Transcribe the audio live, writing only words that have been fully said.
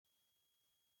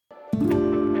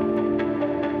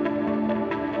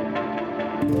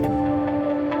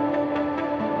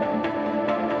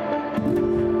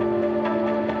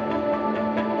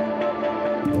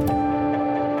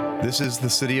This is the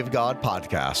City of God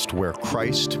podcast, where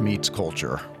Christ meets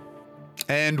culture.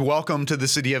 And welcome to the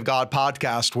City of God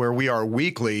podcast, where we are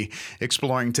weekly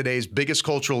exploring today's biggest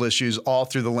cultural issues all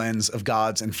through the lens of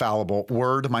God's infallible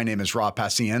word. My name is Rob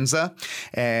Pacienza,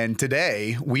 and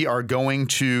today we are going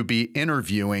to be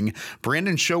interviewing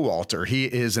Brandon Showalter. He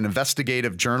is an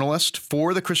investigative journalist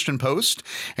for the Christian Post,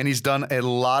 and he's done a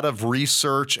lot of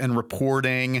research and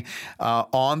reporting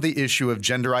on the issue of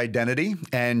gender identity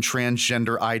and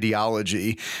transgender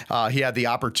ideology. He had the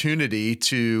opportunity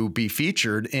to be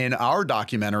featured in our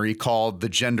documentary called The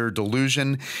Gender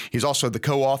Delusion. He's also the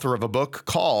co-author of a book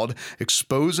called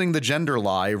Exposing the Gender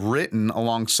Lie, written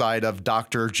alongside of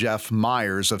Dr. Jeff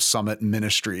Myers of Summit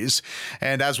Ministries.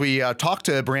 And as we talked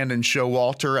to Brandon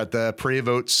Showalter at the Pray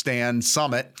Vote Stand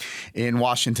Summit in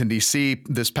Washington, D.C.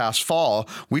 this past fall,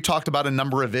 we talked about a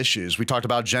number of issues. We talked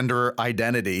about gender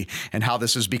identity and how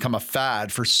this has become a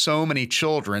fad for so many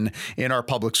children in our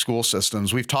public school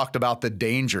systems. We've talked about the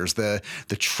dangers, the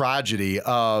tragedy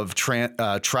of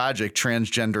tragic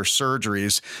transgender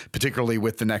surgeries, particularly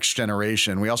with the next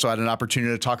generation. We also had an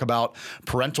opportunity to talk about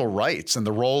parental rights and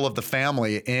the role of the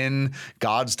family in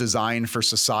God's design for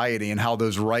society and how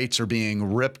those rights are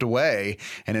being ripped away.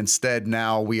 And instead,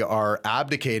 now we are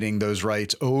abdicating those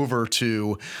rights over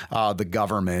to the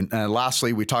government. And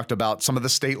lastly, we talked about some of the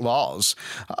state laws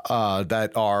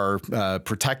that are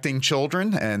protecting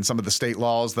children and some of the state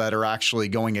laws that are actually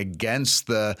going against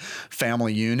the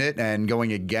family unit and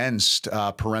going against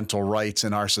parental rights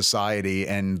in our society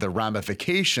and the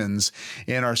ramifications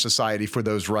in our society for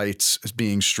those rights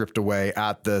being stripped away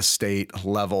at the state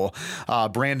level.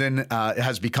 Brandon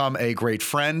has become a great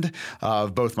friend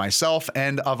of both myself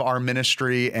and of our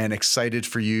ministry, and excited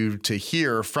for you to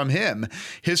hear from him,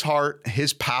 his heart,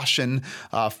 his passion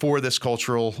for this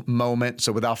cultural moment.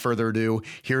 So without further ado,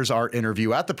 here's our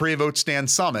interview at the Pray Vote Stand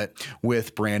Summit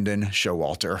with Brandon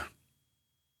Showalter.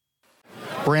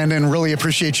 Brandon, really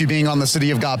appreciate you being on the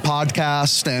City of God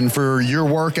podcast and for your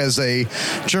work as a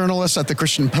journalist at the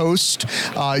Christian Post.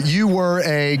 You were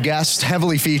a guest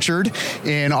heavily featured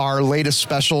in our latest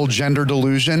special, Gender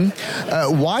Delusion.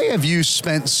 Why have you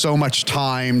spent so much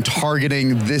time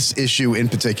targeting this issue in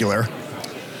particular?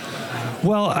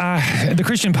 Well, the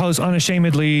Christian Post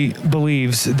unashamedly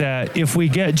believes that if we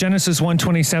get Genesis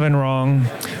 1:27 wrong,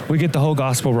 we get the whole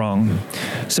gospel wrong.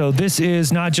 So this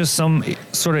is not just some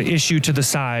sort of issue to the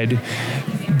side,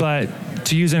 but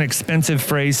to use an expensive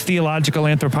phrase, theological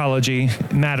anthropology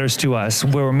matters to us.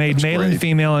 We're made That's male great. and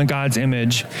female in God's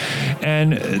image.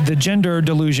 And the Gender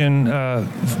Delusion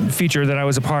feature that I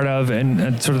was a part of,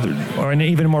 and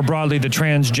even more broadly, the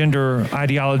transgender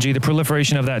ideology, the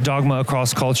proliferation of that dogma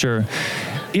across culture,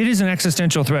 it is an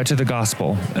existential threat to the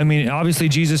gospel. I mean, obviously,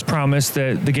 Jesus promised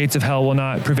that the gates of hell will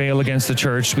not prevail against the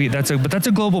church. But that's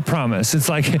a global promise. It's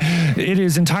like it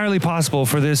is entirely possible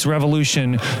for this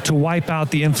revolution to wipe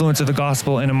out the influence of the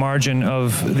gospel in a margin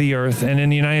of the earth. And in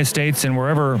the United States and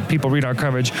wherever people read our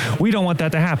coverage, we don't want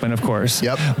that to happen, of course.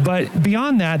 Yep. But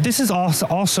beyond that, this is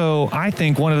also, I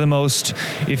think, one of the most,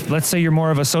 if let's say you're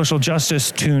more of a social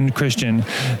justice tuned Christian,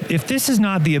 if this is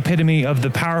not the epitome of the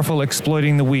powerful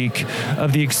exploiting the weak,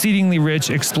 of the exceedingly rich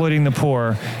exploiting the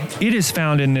poor, it is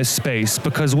found in this space.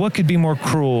 Because what could be more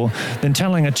cruel than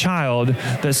telling a child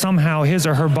that somehow his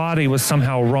or her body was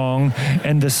somehow wrong,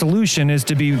 and the solution is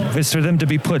for them to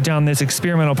be put down this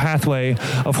experimental pathway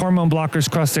of hormone blockers,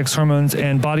 cross-sex hormones,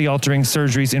 and body-altering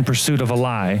surgeries in pursuit of a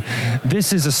lie.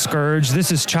 This is a scourge.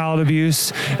 This is child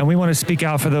abuse, and we want to speak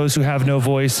out for those who have no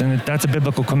voice, and that's a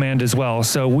biblical command as well.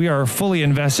 So we are fully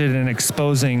invested in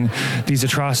exposing these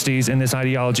atrocities and this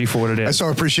ideology for what it is. I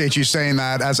so appreciate you saying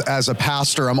that. As a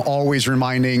pastor, I'm always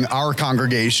reminding our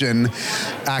congregation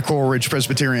at Coral Ridge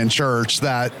Presbyterian Church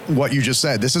that what you just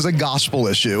said, this is a gospel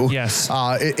issue. Yes.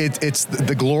 It's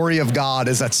the glory of God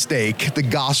is at stake. The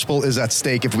gospel is at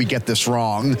stake if we get this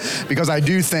wrong, because I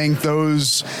do think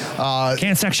those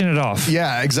can't section it off.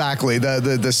 Yeah, exactly.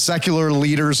 The secular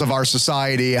leaders of our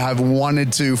society have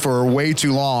wanted to, for way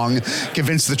too long,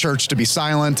 convince the church to be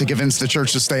silent, to convince the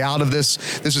church to stay out of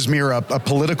this. This is mere a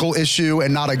political issue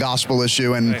and not a gospel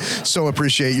issue. And right. So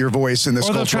appreciate your voice in this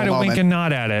cultural moment. Or they'll try to wink and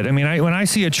nod at it. I mean, when I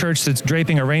see a church that's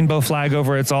draping a rainbow flag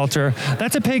over its altar,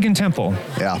 that's a pagan temple.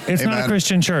 Yeah. It's Amen. Not a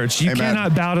Christian church. You Amen.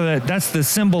 cannot bow to that. That's the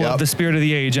symbol of the spirit of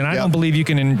the age. And I don't believe you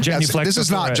can genuflect. This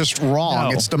is not just wrong.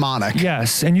 No. It's demonic.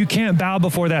 Yes. And you can't bow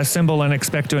before that symbol and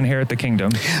expect to inherit the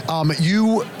kingdom.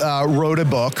 You wrote a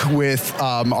book with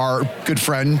our good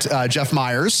friend, Jeff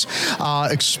Myers,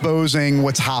 exposing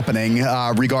what's happening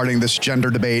regarding this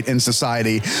gender debate in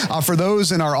society. For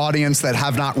those in our audience that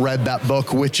have not read that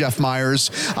book with Jeff Myers,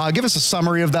 give us a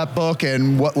summary of that book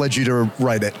and what led you to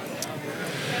write it.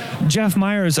 Jeff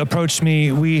Myers approached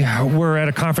me. We were at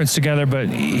a conference together, but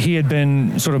he had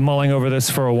been sort of mulling over this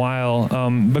for a while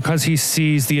because he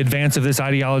sees the advance of this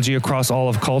ideology across all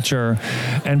of culture,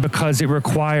 and because it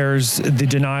requires the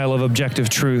denial of objective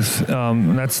truth.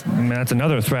 That's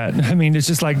another threat. I mean, it's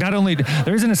just like, not only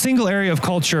there isn't a single area of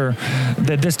culture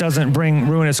that this doesn't bring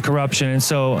ruinous corruption, and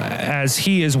so as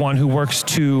he is one who works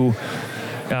to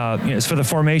it's for the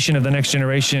formation of the next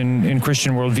generation in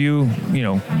Christian worldview.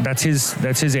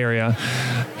 That's his area.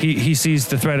 He sees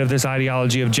the threat of this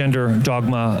ideology of gender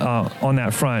dogma on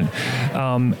that front,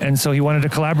 and so he wanted to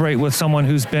collaborate with someone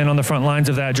who's been on the front lines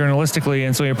of that journalistically.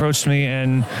 And so he approached me,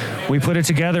 and we put it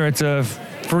together. It's a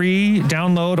free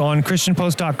download on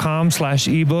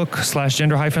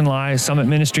christianpost.com/ebook/gender-lie, Summit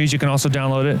Ministries. You can also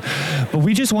download it. But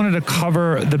we just wanted to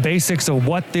cover the basics of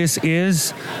what this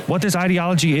is, what this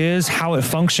ideology is, how it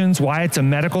functions, why it's a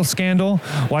medical scandal,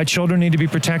 why children need to be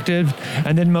protected,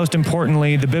 and then most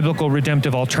importantly, the biblical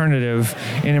redemptive alternative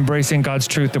in embracing God's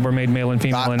truth that we're made male and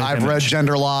female in His I've image. read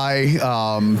Gender Lie.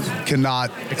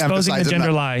 Cannot Exposing emphasize the gender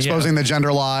enough. lie. Exposing the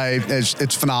gender lie.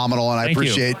 It's phenomenal, and I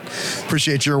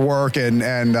appreciate your work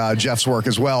and Jeff's work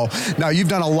as well. Now, you've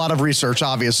done a lot of research,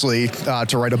 obviously,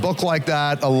 to write a book like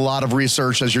that. A lot of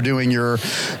research as you're doing your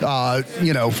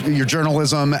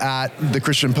journalism at the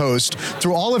Christian Post.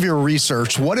 Through all of your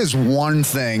research, what is one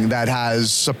thing that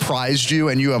has surprised you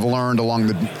and you have learned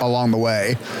along the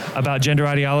way about gender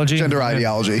ideology?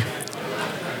 Ideology.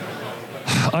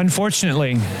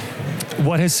 Unfortunately,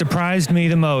 what has surprised me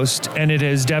the most, and it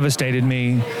has devastated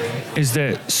me, is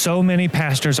that so many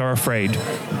pastors are afraid.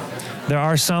 There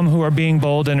are some who are being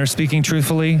bold and are speaking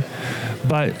truthfully,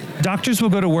 but doctors will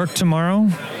go to work tomorrow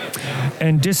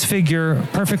and disfigure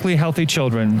perfectly healthy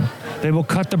children. They will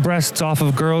cut the breasts off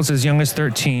of girls as young as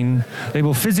 13. They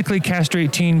will physically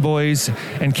castrate teen boys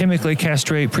and chemically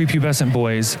castrate prepubescent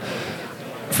boys.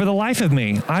 For the life of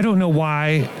me, I don't know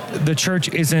why the church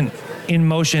isn't in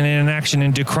motion and in action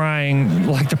and decrying,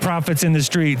 like the prophets in the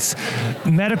streets,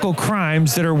 medical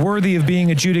crimes that are worthy of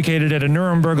being adjudicated at a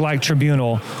Nuremberg-like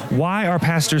tribunal. Why are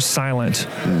pastors silent?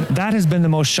 That has been the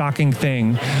most shocking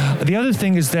thing. The other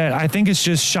thing is that I think it's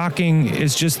just shocking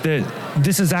is just that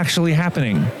this is actually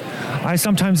happening. I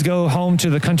sometimes go home to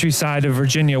the countryside of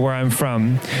Virginia, where I'm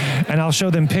from, and I'll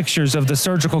show them pictures of the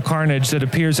surgical carnage that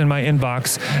appears in my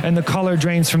inbox, and the color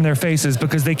drains from their faces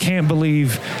because they can't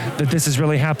believe that this is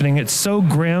really happening. It's so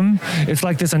grim. It's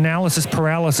like this analysis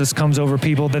paralysis comes over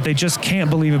people that they just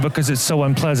can't believe it because it's so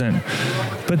unpleasant.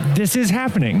 But this is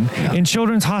happening in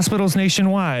children's hospitals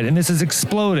nationwide, and this is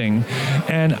exploding.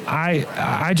 And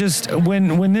I just,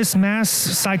 when this mass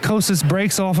psychosis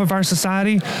breaks off of our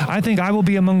society, I think I will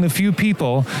be among the few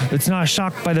people that's not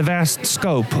shocked by the vast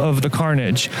scope of the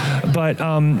carnage. But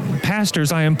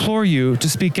pastors, I implore you to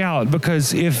speak out,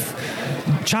 because if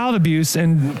child abuse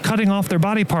and cutting off their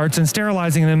body parts and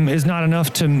sterilizing them is not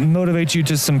enough to motivate you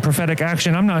to some prophetic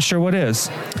action, I'm not sure what is.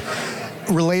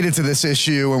 Related to this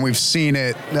issue, and we've seen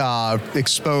it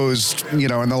exposed, in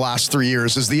the last 3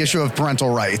 years, is the issue of parental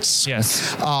rights.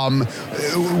 Yes.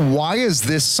 Why is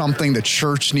this something the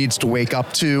church needs to wake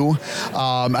up to?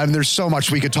 And there's so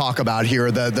much we could talk about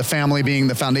here. The family being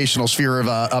the foundational sphere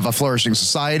of a flourishing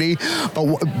society,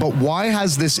 but why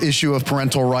has this issue of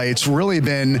parental rights really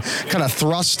been kind of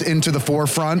thrust into the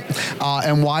forefront?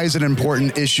 And why is it an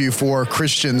important issue for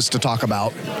Christians to talk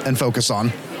about and focus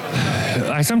on?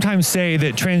 I sometimes say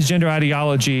that transgender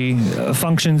ideology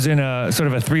functions in a sort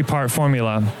of a three-part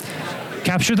formula.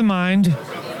 Capture the mind,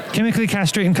 chemically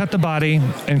castrate and cut the body,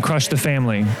 and crush the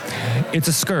family. It's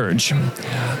a scourge.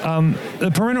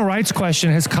 The parental rights question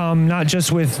has come not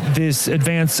just with this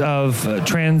advance of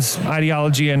trans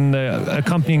ideology and the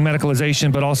accompanying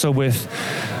medicalization, but also with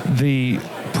the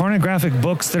pornographic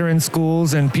books that are in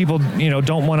schools, and people,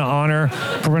 don't want to honor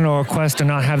parental requests and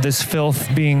not have this filth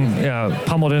being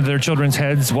pummeled into their children's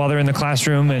heads while they're in the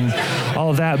classroom and all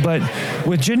of that. But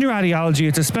with gender ideology,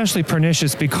 it's especially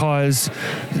pernicious because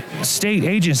state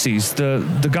agencies,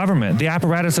 the government, the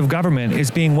apparatus of government is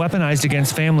being weaponized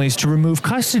against families to remove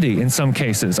custody in some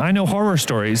cases. I know horror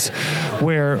stories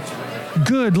where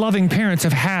good, loving parents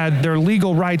have had their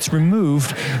legal rights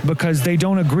removed because they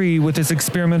don't agree with this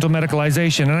experimental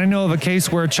medicalization. And I know of a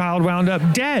case where a child wound up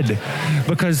dead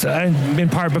in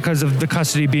part because of the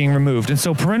custody being removed. And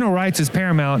so parental rights is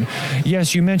paramount.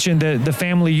 Yes, you mentioned that the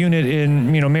family unit in,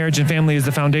 marriage and family is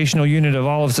the foundational unit of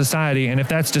all of society. And if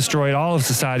that's destroyed, all of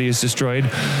society is destroyed.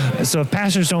 So if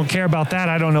pastors don't care about that,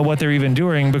 I don't know what they're even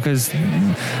doing, because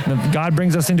God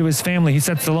brings us into His family. He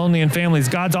sets the lonely in families.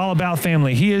 God's all about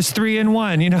family. He is three in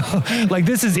one, like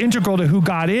this is integral to who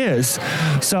God is.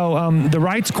 So the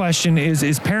rights question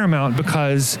is paramount,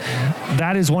 because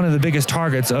that is one of the biggest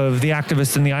targets of the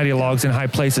activists and the ideologues in high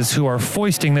places who are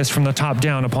foisting this from the top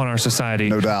down upon our society.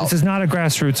 No doubt. This is not a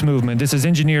grassroots movement. This is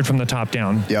engineered from the top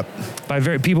down. Yep.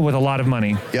 By people with a lot of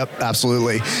money. Yep,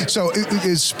 absolutely. So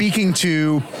is speaking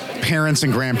to parents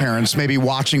and grandparents, maybe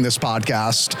watching this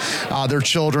podcast, their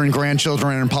children,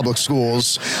 grandchildren in public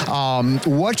schools,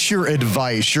 what's your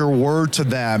advice, your word to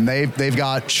them? They've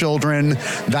got children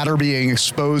that are being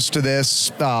exposed to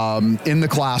this in the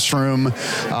classroom,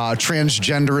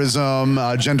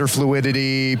 transgenderism, gender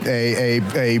fluidity,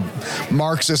 a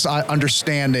Marxist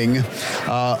understanding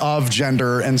of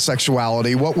gender and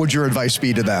sexuality. What would your advice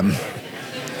be to them?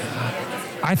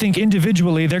 I think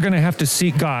individually they're going to have to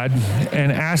seek God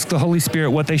and ask the Holy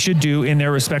Spirit what they should do in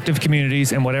their respective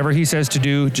communities, and whatever he says to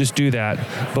do, just do that.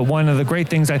 But one of the great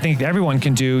things I think everyone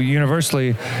can do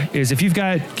universally is, if you've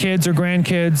got kids or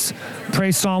grandkids,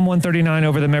 pray Psalm 139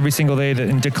 over them every single day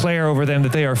and declare over them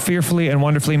that they are fearfully and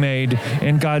wonderfully made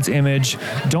in God's image.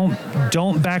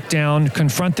 Don't back down.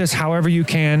 Confront this however you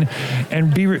can,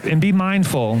 and be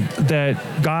mindful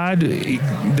that God,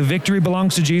 the victory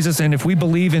belongs to Jesus, and if we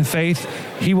believe in faith,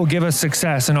 he will give us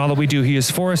success in all that we do. He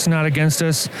is for us, not against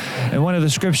us. And one of the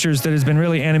scriptures that has been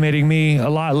really animating me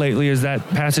a lot lately is that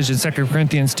passage in 2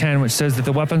 Corinthians 10, which says that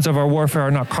the weapons of our warfare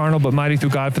are not carnal, but mighty through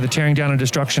God for the tearing down and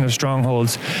destruction of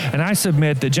strongholds. And I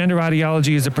submit that gender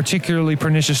ideology is a particularly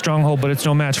pernicious stronghold, but it's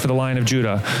no match for the Lion of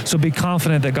Judah. So be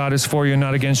confident that God is for you and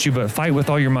not against you, but fight with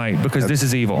all your might, because this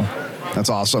is evil. That's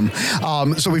awesome.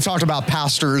 So we've talked about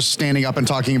pastors standing up and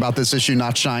talking about this issue,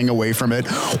 not shying away from it.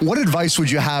 What advice would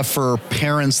you have for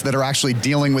parents that are actually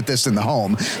dealing with this in the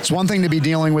home? It's one thing to be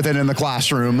dealing with it in the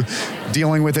classroom,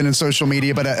 dealing with it in social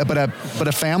media, but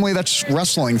a family that's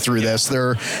wrestling through this,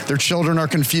 their children are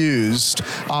confused.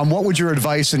 What would your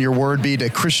advice and your word be to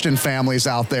Christian families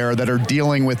out there that are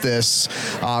dealing with this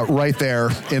right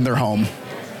there in their home?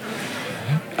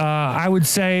 I would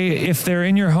say, if they're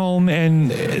in your home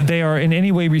and they are in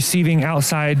any way receiving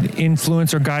outside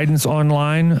influence or guidance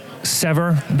online,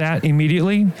 sever that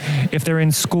immediately. If they're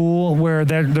in school where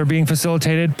they're being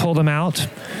facilitated, pull them out.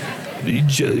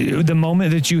 The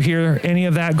moment that you hear any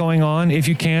of that going on, if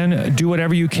you can, do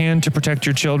whatever you can to protect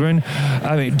your children.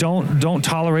 I mean, don't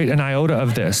tolerate an iota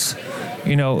of this.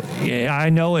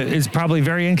 I know it is probably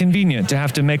very inconvenient to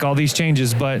have to make all these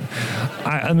changes, but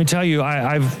let me tell you,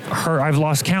 I've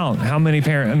lost count how many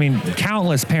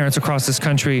countless parents across this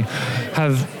country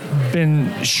have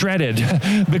been shredded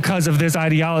because of this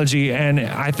ideology. And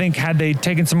I think had they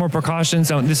taken some more precautions,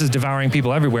 this is devouring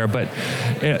people everywhere, but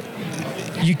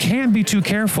you can't be too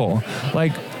careful.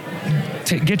 Like,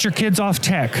 get your kids off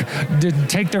tech.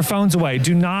 Take their phones away.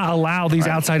 Do not allow these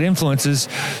outside influences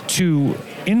to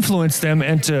influence them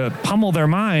and to pummel their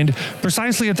mind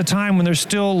precisely at the time when they're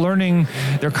still learning,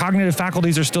 their cognitive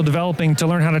faculties are still developing to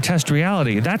learn how to test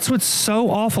reality. That's what's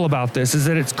so awful about this, is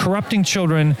that it's corrupting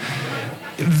children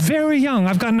very young.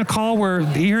 I've gotten a call where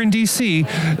here in D.C.,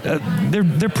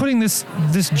 they're putting this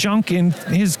junk in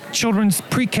his children's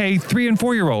pre-K 3 and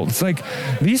 4 year olds. Like,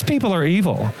 these people are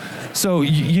evil. So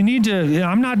you need to,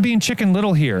 I'm not being Chicken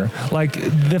Little here. Like,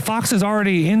 the fox is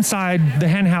already inside the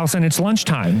hen house and it's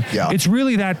lunchtime. Yeah. It's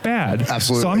really that bad.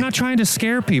 Absolutely. So I'm not trying to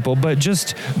scare people, but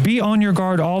just be on your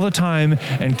guard all the time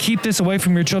and keep this away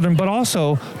from your children, but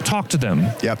also talk to them.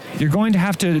 Yep. You're going to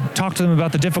have to talk to them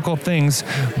about the difficult things,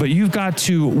 but you've got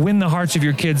to win the hearts of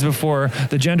your kids before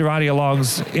the gender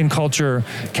ideologues in culture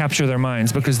capture their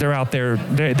minds, because they're out there.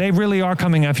 They really are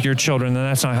coming after your children, and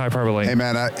that's not hyperbole. Hey,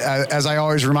 man, as I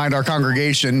always remind our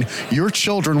congregation, your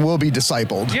children will be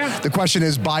discipled. Yeah. The question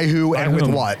is by who and with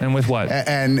what? And with what?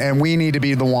 And we need to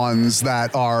be the ones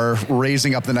that are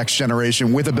raising up the next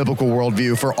generation with a biblical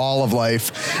worldview for all of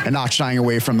life and not shying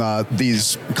away from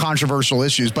these controversial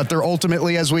issues. But they're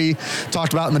ultimately, as we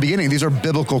talked about in the beginning, these are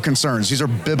biblical concerns. These are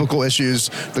biblical issues.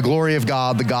 The glory of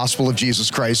God, the gospel of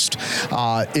Jesus Christ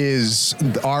is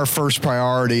our first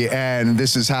priority. And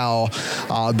this is how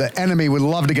the enemy would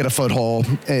love to get a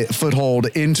foothold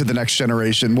into the next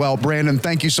generation. Well, Brandon,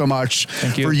 thank you so much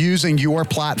for using your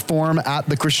platform at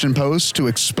the Christian Post to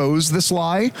expose this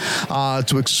lie,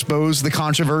 to expose the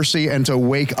controversy, and to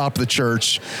wake up the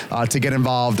church to get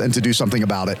involved and to do something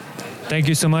about it. Thank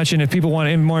you so much. And if people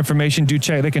want more information,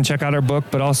 they can check out our book.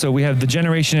 But also, we have the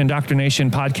Generation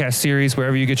Indoctrination podcast series,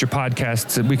 wherever you get your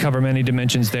podcasts. We cover many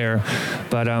dimensions there.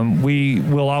 But we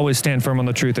will always stand firm on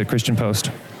the truth at Christian Post.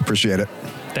 Appreciate it.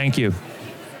 Thank you.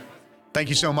 Thank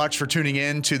you so much for tuning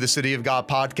in to the City of God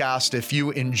podcast. If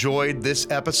you enjoyed this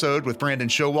episode with Brandon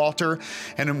Showalter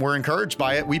and were encouraged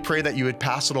by it, we pray that you would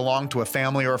pass it along to a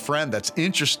family or a friend that's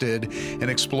interested in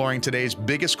exploring today's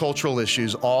biggest cultural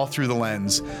issues all through the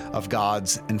lens of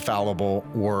God's infallible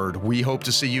word. We hope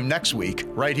to see you next week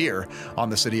right here on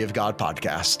the City of God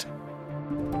podcast.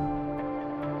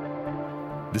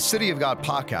 The City of God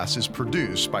podcast is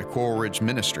produced by Coral Ridge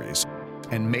Ministries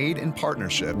and made in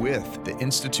partnership with the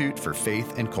Institute for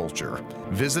Faith and Culture.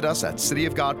 Visit us at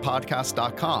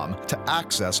cityofgodpodcast.com to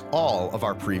access all of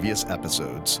our previous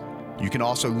episodes. You can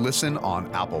also listen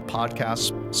on Apple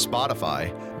Podcasts,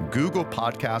 Spotify, Google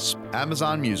Podcasts,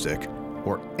 Amazon Music,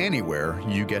 or anywhere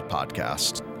you get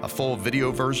podcasts. A full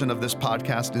video version of this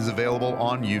podcast is available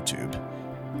on YouTube.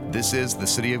 This is the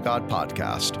City of God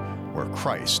podcast, where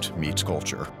Christ meets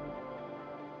culture.